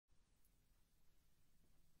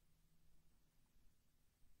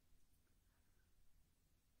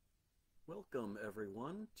Welcome,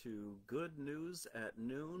 everyone, to Good News at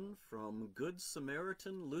Noon from Good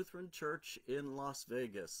Samaritan Lutheran Church in Las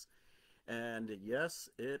Vegas. And yes,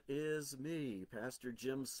 it is me, Pastor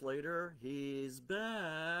Jim Slater. He's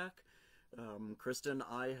back. Krista and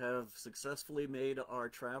I have successfully made our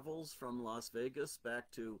travels from Las Vegas back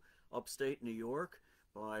to upstate New York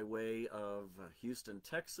by way of Houston,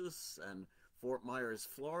 Texas, and Fort Myers,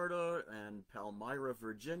 Florida, and Palmyra,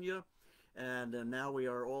 Virginia. And now we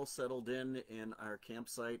are all settled in our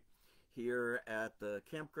campsite here at the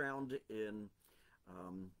campground in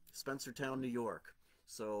Spencertown, New York.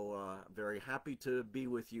 So very happy to be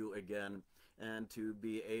with you again and to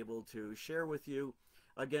be able to share with you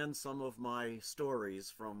again some of my stories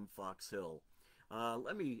from Fox Hill.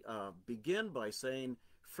 Let me begin by saying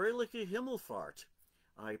Freiliche Himmelfahrt.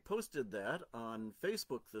 I posted that on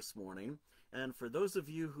Facebook this morning, and for those of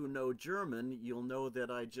you who know German, you'll know that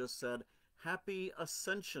I just said Happy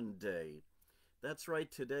Ascension Day. That's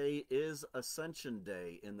right, today is Ascension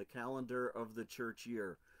Day in the calendar of the church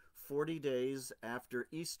year. 40 days after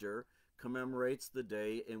Easter commemorates the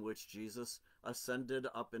day in which Jesus ascended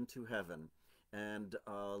up into heaven and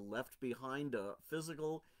left behind a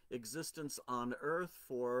physical existence on earth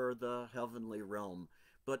for the heavenly realm,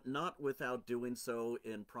 but not without doing so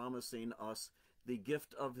in promising us the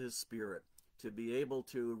gift of his Spirit, to be able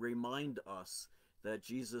to remind us that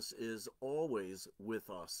Jesus is always with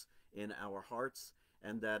us in our hearts,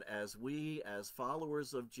 and that as we, as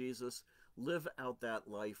followers of Jesus, live out that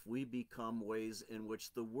life, we become ways in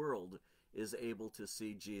which the world is able to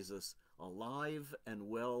see Jesus alive and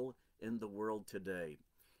well in the world today.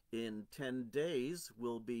 In 10 days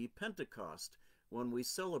will be Pentecost, when we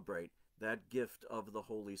celebrate that gift of the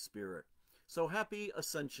Holy Spirit. So happy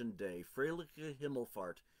Ascension Day, Freiliche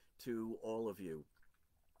Himmelfahrt to all of you.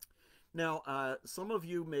 Now, some of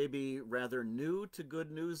you may be rather new to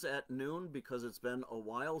Good News at Noon because it's been a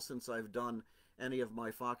while since I've done any of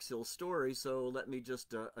my Fox Hill stories, so let me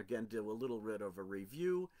just again do a little bit of a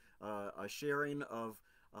review, a sharing of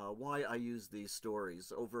why I use these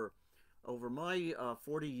stories. Over my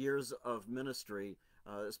 40 years of ministry,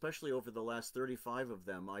 especially over the last 35 of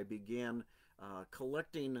them, I began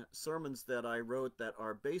collecting sermons that I wrote that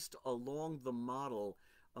are based along the model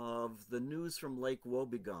of the news from Lake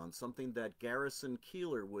Wobegon, something that Garrison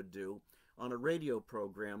Keillor would do on a radio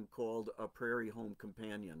program called A Prairie Home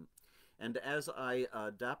Companion. And as I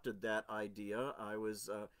adopted that idea, I was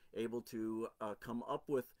able to come up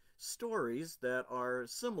with stories that are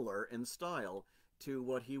similar in style to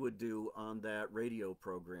what he would do on that radio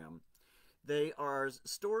program. They are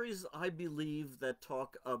stories, I believe, that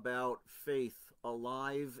talk about faith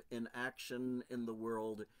alive in action in the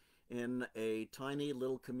world in a tiny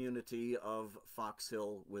little community of Fox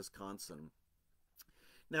Hill, Wisconsin.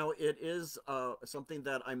 Now, it is something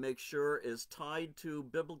that I make sure is tied to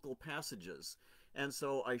biblical passages, and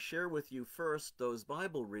so I share with you first those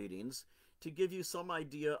Bible readings to give you some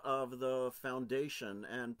idea of the foundation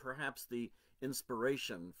and perhaps the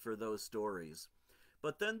inspiration for those stories.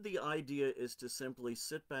 But then the idea is to simply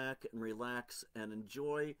sit back and relax and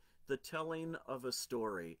enjoy the telling of a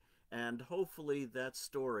story, and hopefully that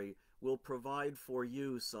story will provide for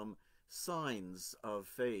you some signs of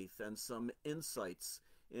faith and some insights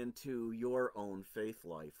into your own faith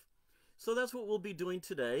life. So that's what we'll be doing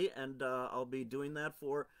today, and I'll be doing that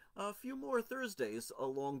for a few more Thursdays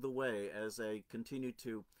along the way as I continue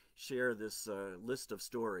to share this list of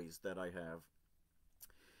stories that I have.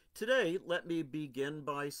 Today, let me begin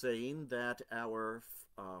by saying that our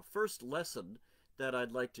first lesson that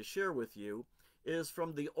I'd like to share with you is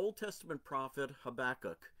from the Old Testament prophet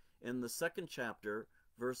Habakkuk in the 2nd chapter,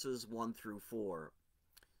 verses 1 through 4.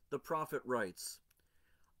 The prophet writes,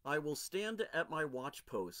 "I will stand at my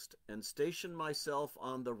watchpost and station myself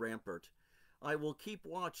on the rampart. I will keep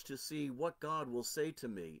watch to see what God will say to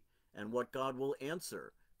me and what God will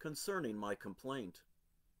answer concerning my complaint."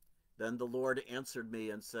 Then the Lord answered me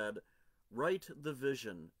and said, "Write the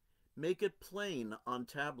vision, make it plain on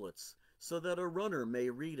tablets, so that a runner may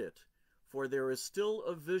read it. For there is still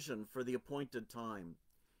a vision for the appointed time.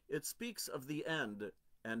 It speaks of the end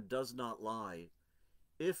and does not lie.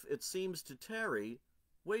 If it seems to tarry,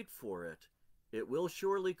 wait for it. It will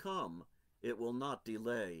surely come. It will not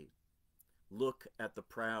delay. Look at the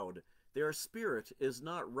proud. Their spirit is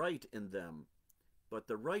not right in them, but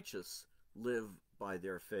the righteous live by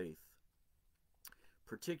their faith."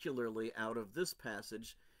 Particularly out of this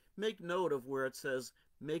passage, make note of where it says,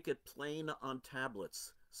 "Make it plain on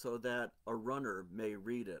tablets, so that a runner may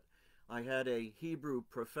read it." I had a Hebrew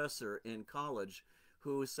professor in college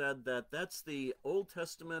who said that that's the Old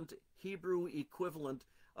Testament Hebrew equivalent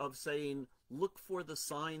of saying, look for the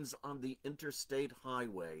signs on the interstate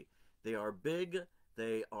highway. They are big,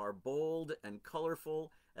 they are bold and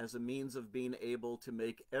colorful as a means of being able to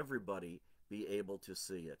make everybody be able to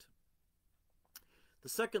see it. The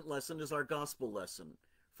second lesson is our gospel lesson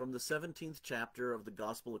from the 17th chapter of the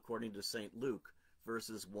Gospel according to St. Luke,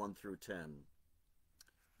 verses 1 through 10.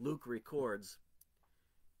 Luke records,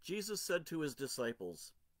 Jesus said to his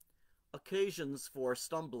disciples, occasions for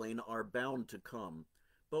stumbling are bound to come,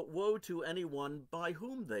 but woe to anyone by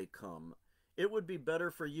whom they come. It would be better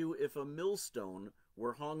for you if a millstone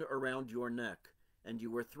were hung around your neck, and you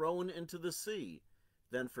were thrown into the sea,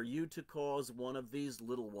 than for you to cause one of these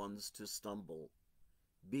little ones to stumble.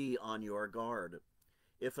 Be on your guard.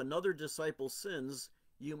 If another disciple sins,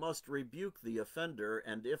 you must rebuke the offender,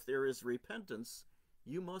 and if there is repentance,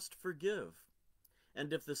 you must forgive.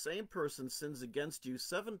 And if the same person sins against you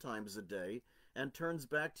 7 times a day, and turns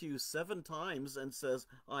back to you 7 times and says,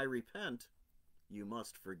 I repent, you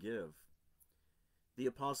must forgive. The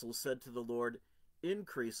apostles said to the Lord,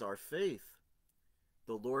 increase our faith.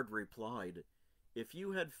 The Lord replied, if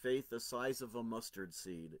you had faith the size of a mustard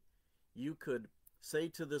seed, you could say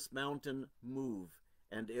to this mountain, move,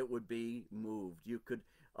 and it would be moved. You could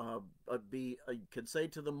say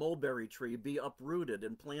to the mulberry tree, be uprooted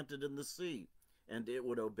and planted in the sea, and it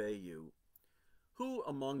would obey you. Who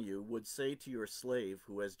among you would say to your slave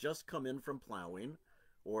who has just come in from plowing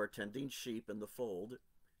or tending sheep in the fold,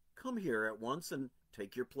 come here at once and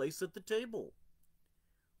take your place at the table?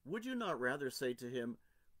 Would you not rather say to him,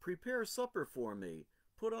 prepare supper for me,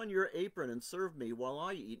 put on your apron and serve me while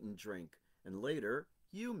I eat and drink, and later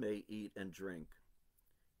you may eat and drink?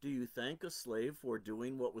 Do you thank a slave for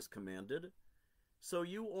doing what was commanded? So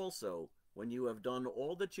you also, when you have done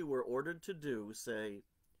all that you were ordered to do, say,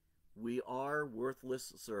 we are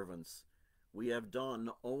worthless servants. We have done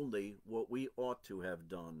only what we ought to have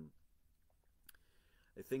done.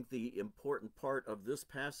 I think the important part of this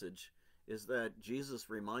passage is that Jesus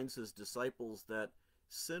reminds his disciples that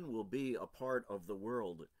sin will be a part of the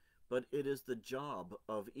world, but it is the job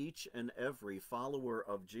of each and every follower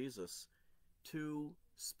of Jesus to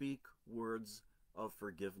speak words of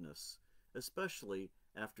forgiveness, especially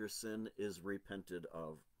after sin is repented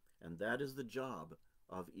of. And that is the job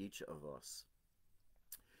of each of us.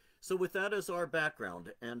 So with that as our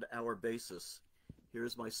background and our basis,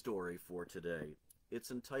 here's my story for today.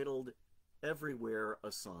 It's entitled, Everywhere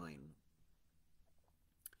a Sign.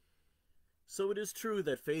 So it is true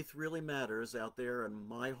that faith really matters out there in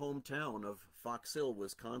my hometown of Fox Hill,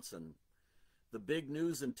 Wisconsin. The big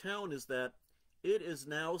news in town is that it is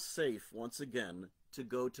now safe once again to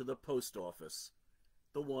go to the post office,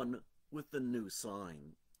 the one with the new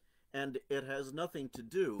sign. And it has nothing to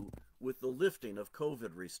do with the lifting of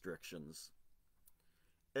COVID restrictions.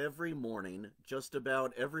 Every morning, just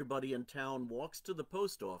about everybody in town walks to the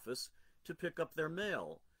post office to pick up their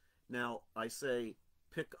mail. Now, I say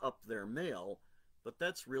pick up their mail, but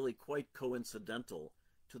that's really quite coincidental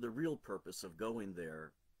to the real purpose of going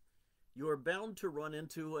there. You are bound to run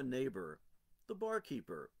into a neighbor, the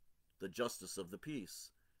barkeeper, the justice of the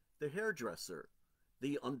peace, the hairdresser,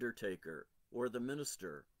 the undertaker, or the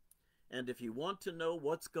minister. And if you want to know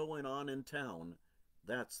what's going on in town,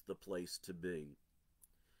 that's the place to be.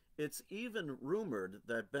 It's even rumored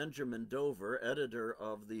that Benjamin Dover, editor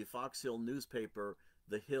of the Fox Hill newspaper,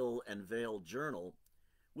 The Hill and Vale Journal,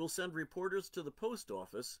 will send reporters to the post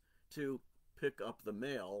office to pick up the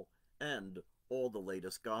mail and all the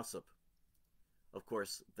latest gossip. Of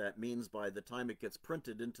course, that means by the time it gets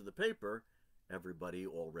printed into the paper, everybody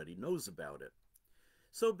already knows about it.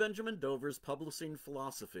 So Benjamin Dover's publishing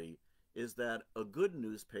philosophy is that a good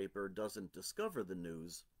newspaper doesn't discover the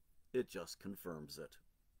news, it just confirms it.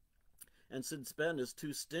 And since Ben is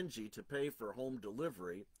too stingy to pay for home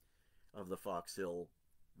delivery of the Fox Hill,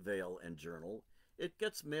 Vale, and Journal, it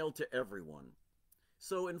gets mailed to everyone.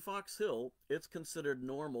 So in Fox Hill, it's considered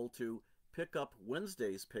normal to pick up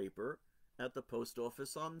Wednesday's paper at the post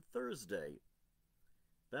office on Thursday.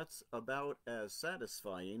 That's about as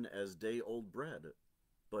satisfying as day-old bread,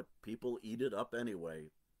 but people eat it up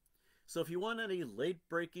anyway. So if you want any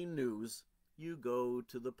late-breaking news, you go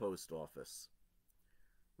to the post office.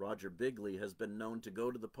 Roger Bigley has been known to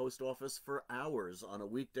go to the post office for hours on a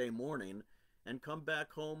weekday morning and come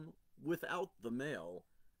back home without the mail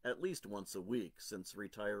at least once a week since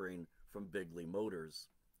retiring from Bigley Motors.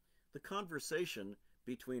 The conversation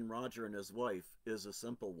between Roger and his wife is a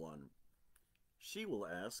simple one. She will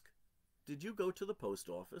ask, "Did you go to the post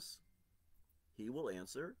office?" He will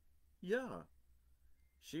answer, "Yeah."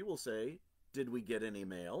 She will say, "Did we get any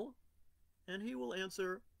mail?" And he will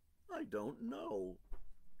answer, "I don't know."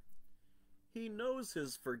 He knows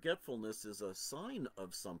his forgetfulness is a sign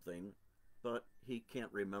of something, but he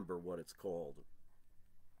can't remember what it's called.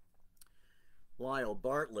 Lyle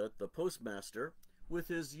Bartlett, the postmaster, with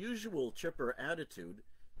his usual chipper attitude,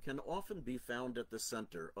 can often be found at the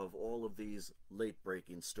center of all of these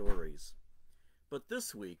late-breaking stories. But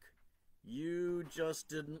this week, you just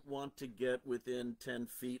didn't want to get within 10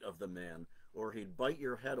 feet of the man, or he'd bite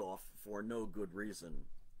your head off for no good reason.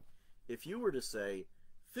 If you were to say,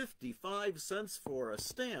 55 cents for a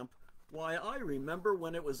stamp, why, I remember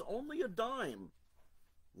when it was only a dime,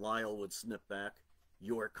 Lyle would snip back,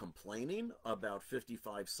 you're complaining about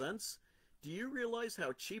 55 cents? Do you realize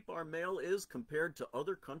how cheap our mail is compared to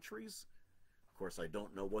other countries? Of course, I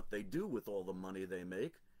don't know what they do with all the money they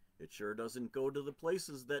make. It sure doesn't go to the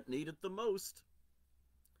places that need it the most.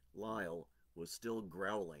 Lyle was still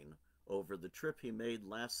growling over the trip he made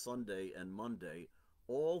last Sunday and Monday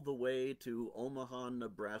all the way to Omaha,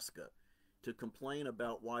 Nebraska, to complain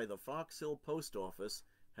about why the Fox Hill Post Office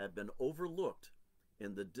had been overlooked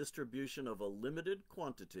in the distribution of a limited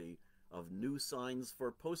quantity of new signs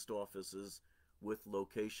for post offices with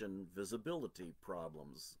location visibility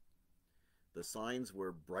problems. The signs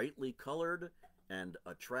were brightly colored and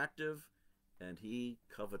attractive, and he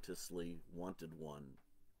covetously wanted one.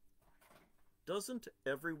 Doesn't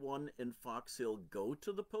everyone in Fox Hill go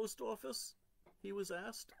to the post office? He was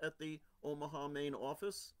asked at the Omaha main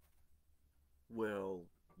office. Well,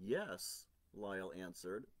 yes, Lyle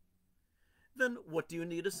answered. Then what do you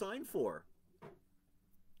need a sign for?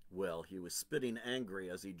 Well, he was spitting angry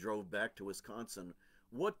as he drove back to Wisconsin.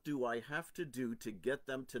 What do I have to do to get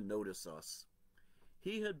them to notice us?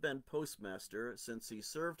 He had been postmaster since he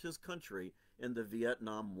served his country in the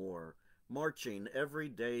Vietnam War, marching every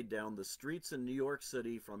day down the streets in New York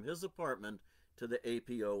City from his apartment to the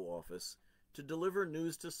APO office to deliver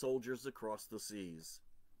news to soldiers across the seas.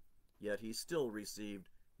 Yet he still received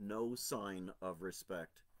no sign of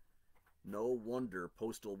respect. No wonder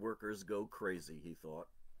postal workers go crazy, he thought.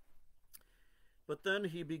 But then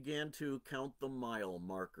he began to count the mile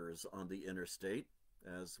markers on the interstate,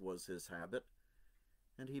 as was his habit,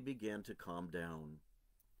 and he began to calm down.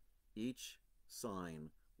 Each sign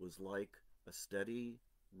was like a steady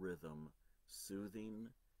rhythm, soothing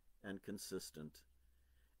and consistent.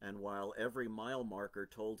 And while every mile marker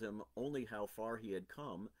told him only how far he had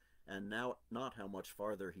come, and now not how much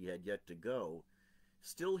farther he had yet to go,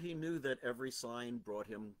 still he knew that every sign brought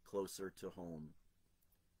him closer to home.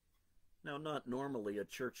 Now, not normally a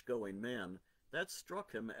church-going man, that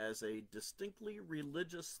struck him as a distinctly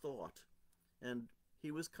religious thought, and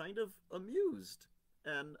he was kind of amused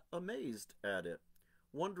and amazed at it,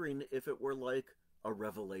 wondering if it were like a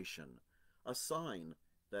revelation, a sign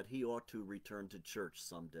that he ought to return to church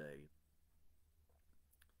someday.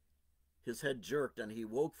 His head jerked, and he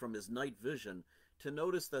woke from his night vision to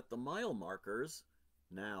notice that the mile markers,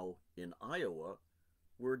 now in Iowa,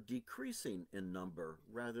 were decreasing in number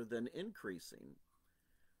rather than increasing.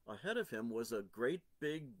 Ahead of him was a great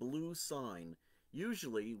big blue sign,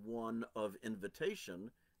 usually one of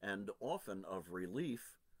invitation and often of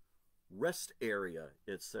relief. Rest area,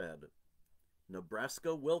 it said.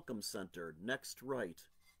 Nebraska Welcome Center, next right.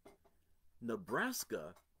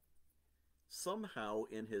 Nebraska? Somehow,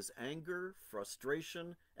 in his anger,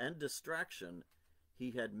 frustration, and distraction,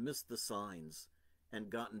 he had missed the signs and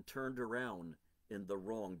gotten turned around in the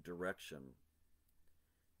wrong direction.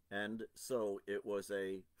 And so it was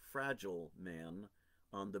a fragile man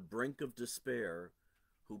on the brink of despair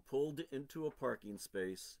who pulled into a parking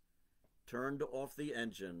space, turned off the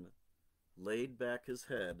engine, laid back his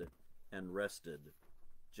head, and rested,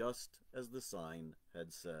 just as the sign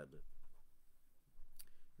had said.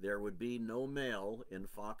 There would be no mail in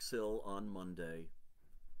Fox Hill on Monday.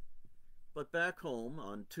 But back home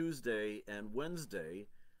on Tuesday and Wednesday,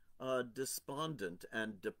 a despondent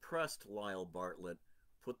and depressed Lyle Bartlett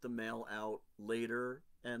put the mail out later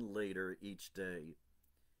and later each day,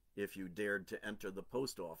 if you dared to enter the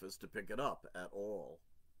post office to pick it up at all.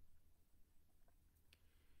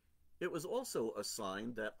 It was also a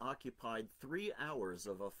sign that occupied 3 hours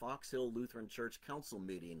of a Fox Hill Lutheran Church Council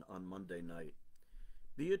meeting on Monday night.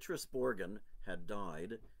 Beatrice Borgen had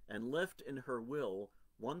died and left in her will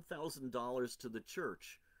 $1,000 to the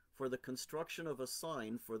church for the construction of a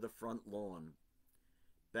sign for the front lawn.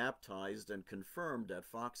 Baptized and confirmed at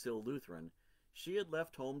Fox Hill Lutheran, she had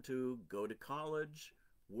left home to go to college,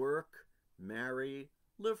 work, marry,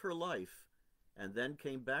 live her life, and then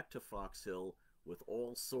came back to Fox Hill with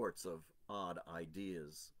all sorts of odd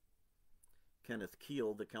ideas. Kenneth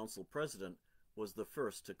Keel, the council president, was the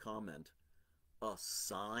first to comment. A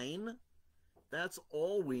sign? That's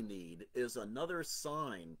all we need, is another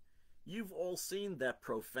sign. You've all seen that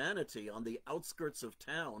profanity on the outskirts of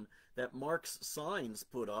town that Mark's signs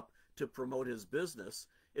put up to promote his business.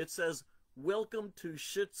 It says, "Welcome to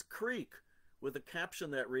Schitt's Creek," with a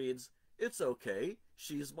caption that reads, "It's okay,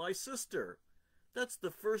 she's my sister." That's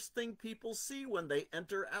the first thing people see when they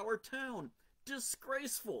enter our town.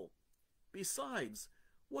 Disgraceful! Besides,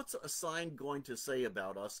 what's a sign going to say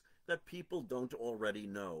about us that people don't already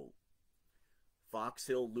know? Fox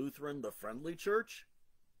Hill Lutheran, the friendly church?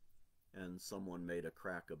 And someone made a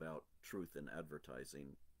crack about truth in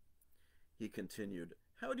advertising. He continued,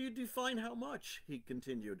 "How do you define how much?" He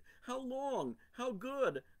continued, "How long? How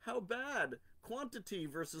good? How bad? Quantity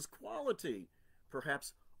versus quality?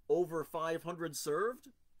 Perhaps over 500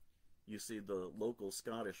 served?" You see, the local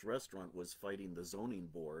Scottish restaurant was fighting the zoning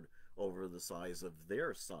board over the size of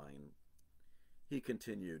their sign. He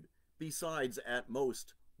continued, "Besides, at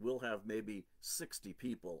most, we'll have maybe 60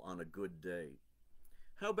 people on a good day.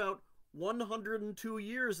 How about 102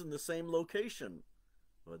 years in the same location?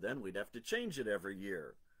 Well, then we'd have to change it every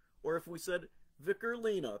year. Or if we said, Vicar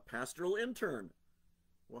Lena, pastoral intern,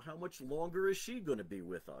 well, how much longer is she going to be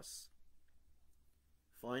with us?"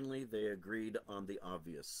 Finally, they agreed on the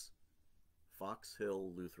obvious. Fox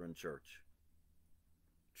Hill Lutheran Church.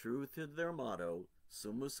 Truth is their motto,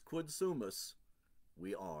 summus quid summus,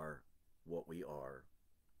 we are what we are.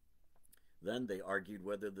 Then they argued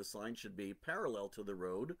whether the sign should be parallel to the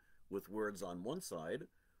road with words on one side,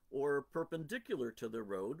 or perpendicular to the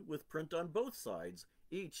road with print on both sides,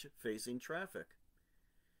 each facing traffic.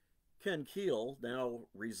 Ken Keel, now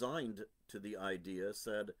resigned to the idea,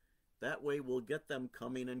 said, "That way we'll get them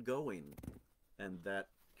coming and going," and that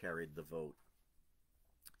carried the vote.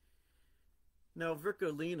 Now,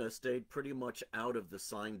 Vicar Lena stayed pretty much out of the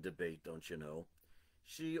sign debate, don't you know?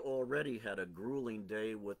 She already had a grueling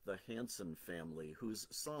day with the Hansen family, whose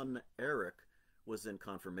son, Eric, was in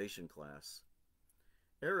confirmation class.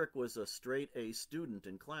 Eric was a straight-A student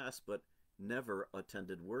in class, but never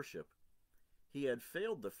attended worship. He had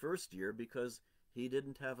failed the first year because he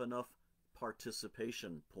didn't have enough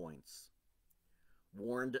participation points.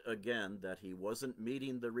 Warned again that he wasn't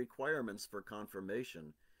meeting the requirements for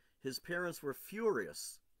confirmation, his parents were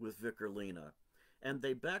furious with Vicar Lena, and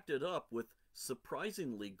they backed it up with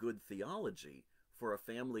surprisingly good theology for a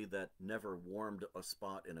family that never warmed a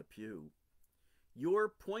spot in a pew. "Your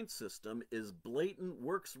point system is blatant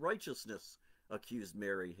works righteousness," accused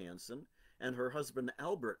Mary Hansen, and her husband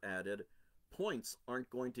Albert added, "Points aren't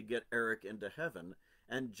going to get Eric into heaven,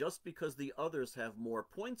 and just because the others have more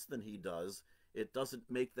points than he does, it doesn't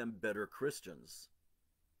make them better Christians."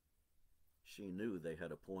 She knew they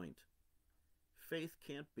had a point. Faith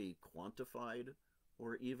can't be quantified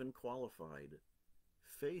or even qualified.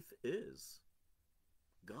 Faith is.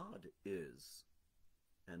 God is.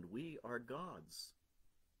 And we are God's.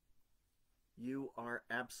 "You are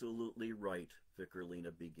absolutely right," Vicar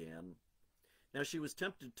Lena began. Now, she was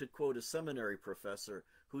tempted to quote a seminary professor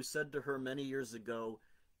who said to her many years ago,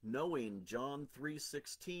 "Knowing John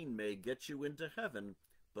 3:16 may get you into heaven,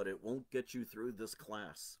 but it won't get you through this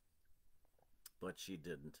class." But she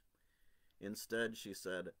didn't. Instead, she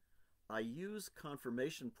said, "I use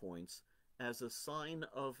confirmation points as a sign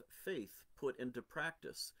of faith put into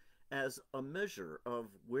practice, as a measure of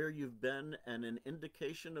where you've been and an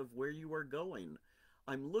indication of where you are going.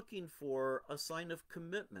 I'm looking for a sign of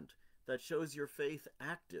commitment that shows your faith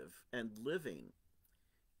active and living.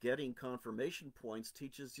 Getting confirmation points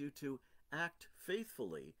teaches you to act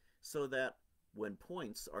faithfully so that when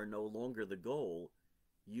points are no longer the goal,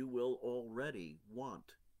 you will already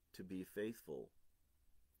want to be faithful."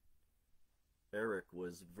 Eric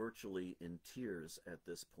was virtually in tears at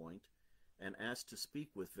this point and asked to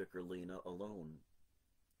speak with Vicar Lena alone.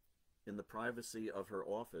 In the privacy of her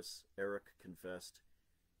office, Eric confessed,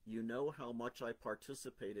 "You know how much I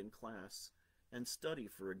participate in class and study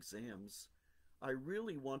for exams. I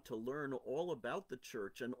really want to learn all about the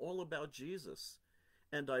church and all about Jesus.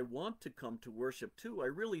 And I want to come to worship too, I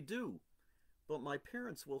really do. But my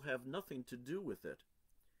parents will have nothing to do with it.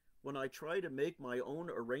 When I try to make my own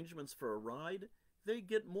arrangements for a ride, they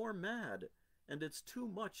get more mad, and it's too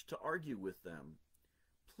much to argue with them.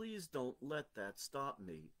 Please don't let that stop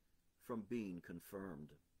me from being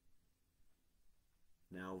confirmed."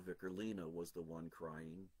 Now Vicar Lena was the one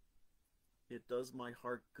crying. "It does my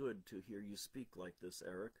heart good to hear you speak like this,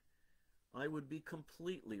 Eric. I would be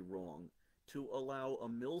completely wrong to allow a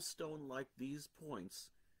millstone like these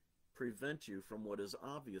points prevent you from what is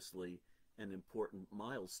obviously an important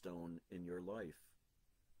milestone in your life."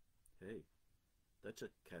 Hey, that's a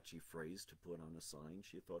catchy phrase to put on a sign,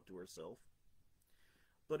 she thought to herself.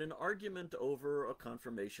 But an argument over a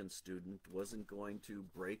confirmation student wasn't going to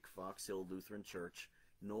break Fox Hill Lutheran Church,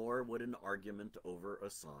 nor would an argument over a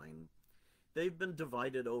sign. They've been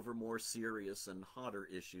divided over more serious and hotter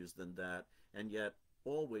issues than that, and yet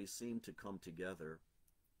always seem to come together.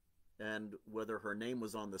 And whether her name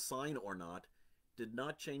was on the sign or not, did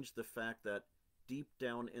not change the fact that deep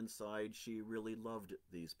down inside she really loved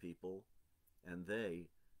these people, and they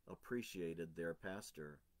appreciated their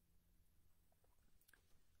pastor.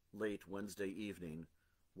 Late Wednesday evening,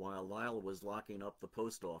 while Lyle was locking up the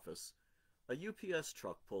post office, a UPS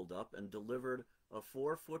truck pulled up and delivered a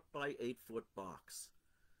 4-foot by 8-foot box.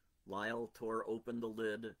 Lyle tore open the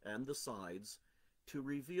lid and the sides to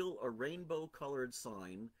reveal a rainbow-colored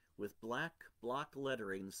sign with black block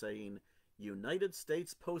lettering saying United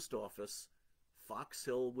States Post Office, Fox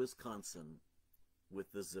Hill, Wisconsin,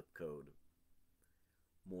 with the zip code.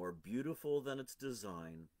 More beautiful than its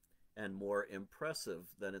design and more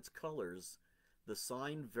impressive than its colors, the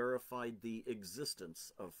sign verified the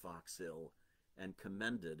existence of Fox Hill and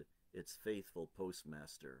commended its faithful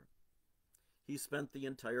postmaster. He spent the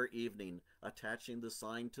entire evening attaching the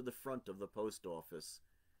sign to the front of the post office.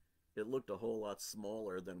 It looked a whole lot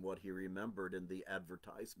smaller than what he remembered in the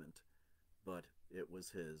advertisement, but it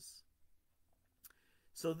was his.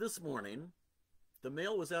 So this morning, the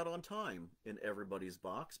mail was out on time in everybody's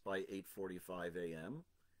box by 8:45 a.m.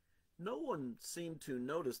 No one seemed to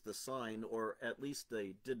notice the sign, or at least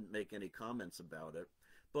they didn't make any comments about it.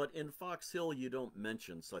 But in Fox Hill, you don't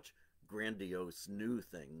mention such grandiose new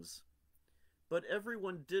things. But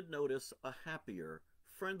everyone did notice a happier,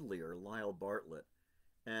 friendlier Lyle Bartlett,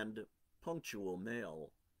 and punctual mail,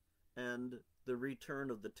 and the return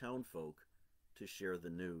of the townfolk to share the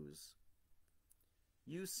news.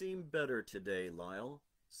 "You seem better today, Lyle,"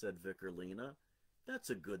 said Vicar Lena. "That's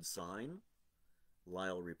a good sign."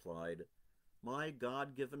 Lyle replied, "My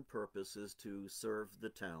God-given purpose is to serve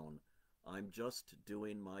the town. I'm just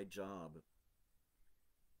doing my job."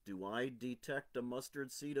 "Do I detect a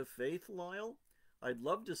mustard seed of faith, Lyle? I'd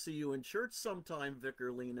love to see you in church sometime,"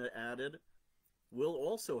 Vicar Lena added. "We'll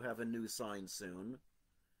also have a new sign soon."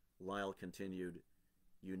 Lyle continued,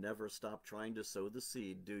 "You never stop trying to sow the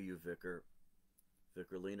seed, do you, Vicar?"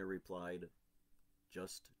 Vicar Lena replied,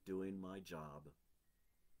 "Just doing my job."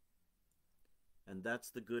 And that's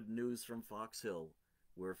the good news from Fox Hill,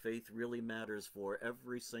 where faith really matters for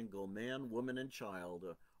every single man, woman, and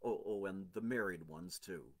child. And the married ones,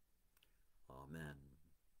 too. Amen.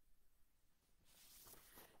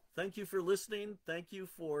 Thank you for listening. Thank you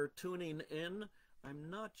for tuning in. I'm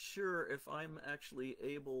not sure if I'm actually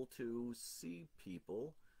able to see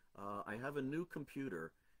people. I have a new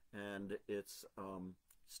computer, and it's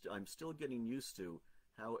I'm still getting used to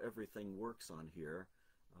how everything works on here.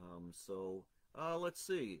 Let's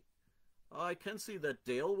see. I can see that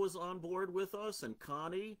Dale was on board with us, and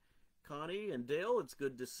Connie and Dale, it's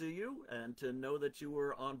good to see you and to know that you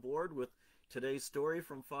were on board with today's story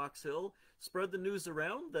from Fox Hill. Spread the news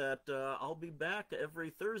around that I'll be back every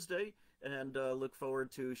Thursday, and look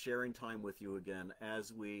forward to sharing time with you again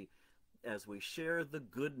as we share the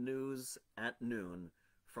good news at noon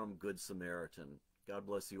from Good Samaritan. God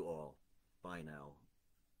bless you all. Bye now.